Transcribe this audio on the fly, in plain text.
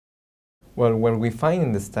Well, what we find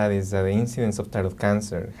in the study is that the incidence of thyroid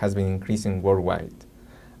cancer has been increasing worldwide.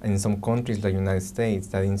 And in some countries like the United States,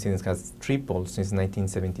 that incidence has tripled since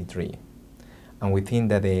 1973. And we think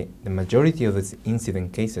that the majority of these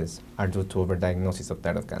incident cases are due to overdiagnosis of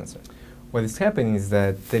thyroid cancer. What is happening is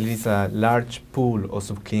that there is a large pool of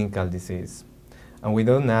subclinical disease. And we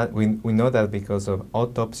know that because of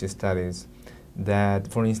autopsy studies that,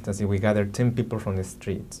 for instance, if we gather 10 people from the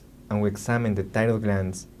streets and we examine the thyroid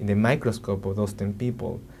glands in the microscope of those 10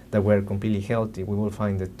 people that were completely healthy, we will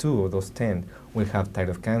find that 2 of those 10 will have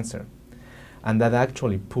thyroid cancer. And that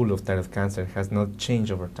actually pool of thyroid cancer has not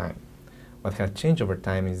changed over time. What has changed over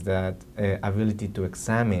time is that ability to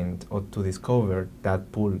examine or to discover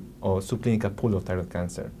that pool or subclinical pool of thyroid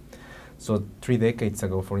cancer. So 3 decades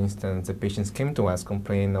ago, for instance, the patients came to us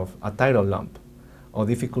complaining of a thyroid lump, or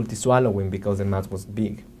difficulty swallowing because the mass was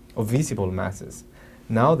big, or visible masses.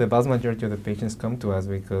 Now the vast majority of the patients come to us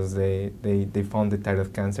because they found the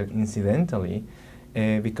thyroid cancer incidentally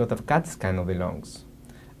because of CAT scan of the lungs.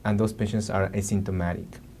 And those patients are asymptomatic.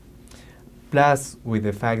 Plus, with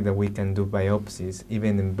the fact that we can do biopsies,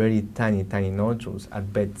 even in very tiny nodules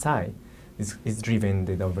at bedside, is driven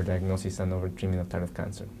the overdiagnosis and overtreatment of thyroid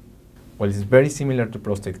cancer. Well, it's very similar to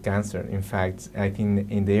prostate cancer. In fact, I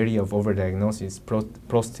think in the area of overdiagnosis,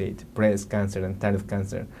 prostate, breast cancer, and thyroid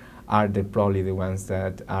cancer are probably the ones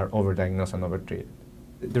that are overdiagnosed and overtreated.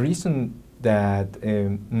 The reason that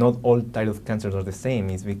not all thyroid cancers are the same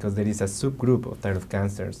is because there is a subgroup of thyroid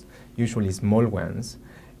cancers, usually small ones.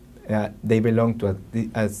 They belong to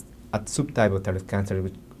a subtype of thyroid cancer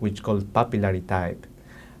which called papillary type.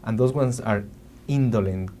 And those ones are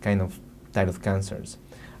indolent kind of thyroid cancers.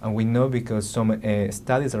 And we know because some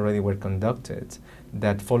studies already were conducted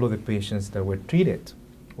that follow the patients that were treated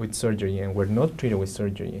with surgery and were not treated with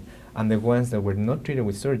surgery. And the ones that were not treated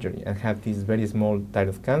with surgery and have these very small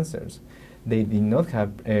thyroid cancers, they did not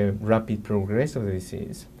have a rapid progress of the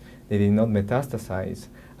disease. They did not metastasize,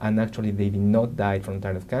 and actually they did not die from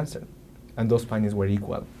thyroid cancer. And those findings were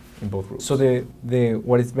equal in both groups. So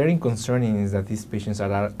what is very concerning is that these patients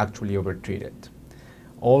are actually overtreated.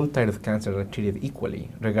 All thyroid cancers are treated equally,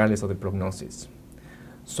 regardless of the prognosis.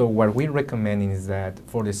 So what we're recommending is that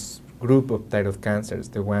for this group of thyroid cancers,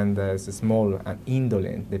 the one that is small and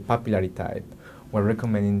indolent, the papillary type, we're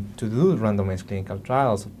recommending to do randomized clinical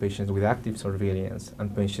trials of patients with active surveillance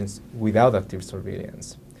and patients without active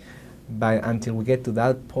surveillance. But until we get to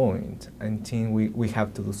that point, I think we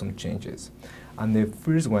have to do some changes. And the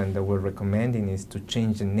first one that we're recommending is to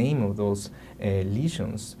change the name of those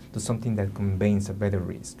lesions to something that conveys a better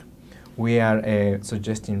risk. We are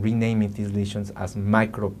suggesting renaming these lesions as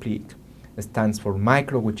microplique. It stands for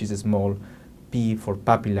micro, which is small, P for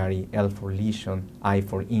papillary, L for lesion, I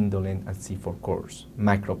for indolent, and C for coarse,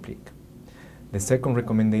 microplique. The second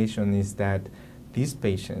recommendation is that these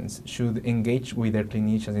patients should engage with their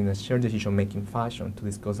clinicians in a shared decision-making fashion to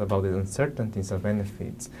discuss about the uncertainties and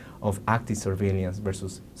benefits of active surveillance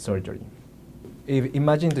versus surgery.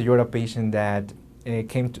 Imagine that you're a patient that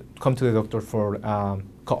come to the doctor for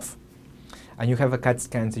cough, and you have a CAT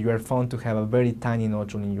scan, so you are found to have a very tiny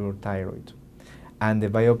nodule in your thyroid, and the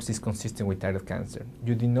biopsy is consistent with thyroid cancer.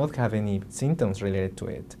 You do not have any symptoms related to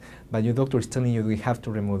it, but your doctor is telling you we have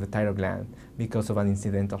to remove the thyroid gland because of an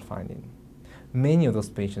incidental finding. Many of those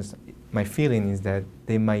patients, my feeling is that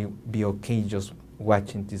they might be okay just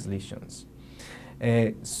watching these lesions.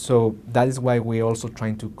 So that is why we're also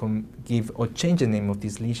trying to give or change the name of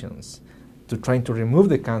these lesions, to trying to remove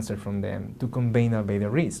the cancer from them, to convey a better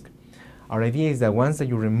risk. Our idea is that once that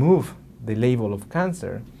you remove the label of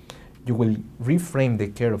cancer, you will reframe the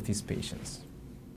care of these patients.